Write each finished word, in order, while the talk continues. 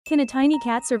Can a tiny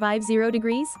cat survive 0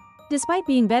 degrees? Despite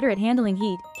being better at handling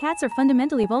heat, cats are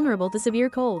fundamentally vulnerable to severe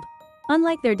cold.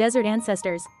 Unlike their desert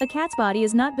ancestors, a cat's body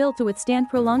is not built to withstand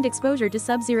prolonged exposure to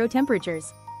sub-zero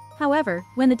temperatures. However,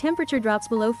 when the temperature drops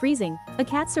below freezing, a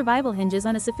cat's survival hinges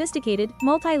on a sophisticated,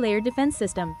 multi-layered defense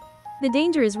system. The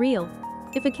danger is real.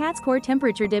 If a cat's core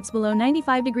temperature dips below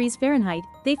 95 degrees Fahrenheit,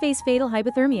 they face fatal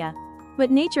hypothermia.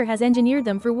 But nature has engineered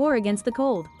them for war against the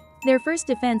cold. Their first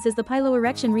defense is the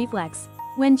piloerection reflex.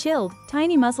 When chilled,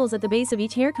 tiny muscles at the base of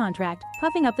each hair contract,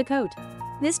 puffing up the coat.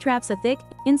 This traps a thick,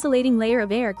 insulating layer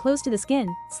of air close to the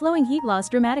skin, slowing heat loss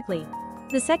dramatically.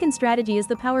 The second strategy is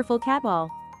the powerful cat ball.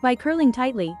 By curling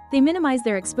tightly, they minimize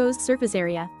their exposed surface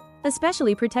area,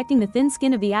 especially protecting the thin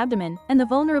skin of the abdomen and the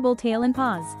vulnerable tail and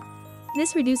paws.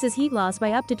 This reduces heat loss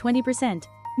by up to 20%.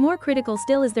 More critical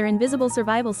still is their invisible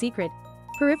survival secret: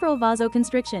 peripheral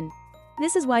vasoconstriction.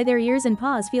 This is why their ears and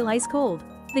paws feel ice cold.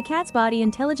 The cat's body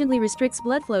intelligently restricts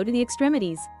blood flow to the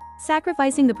extremities,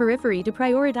 sacrificing the periphery to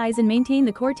prioritize and maintain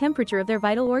the core temperature of their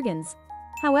vital organs.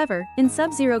 However, in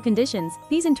sub-zero conditions,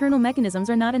 these internal mechanisms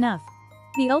are not enough.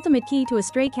 The ultimate key to a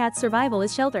stray cat's survival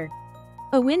is shelter.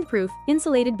 A windproof,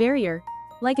 insulated barrier,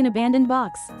 like an abandoned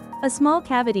box, a small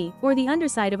cavity, or the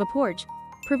underside of a porch,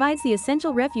 provides the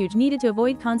essential refuge needed to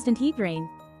avoid constant heat drain.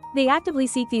 They actively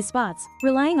seek these spots,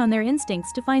 relying on their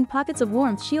instincts to find pockets of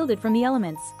warmth shielded from the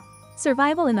elements.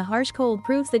 Survival in the harsh cold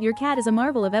proves that your cat is a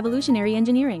marvel of evolutionary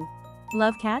engineering.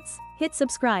 Love cats? Hit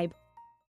subscribe.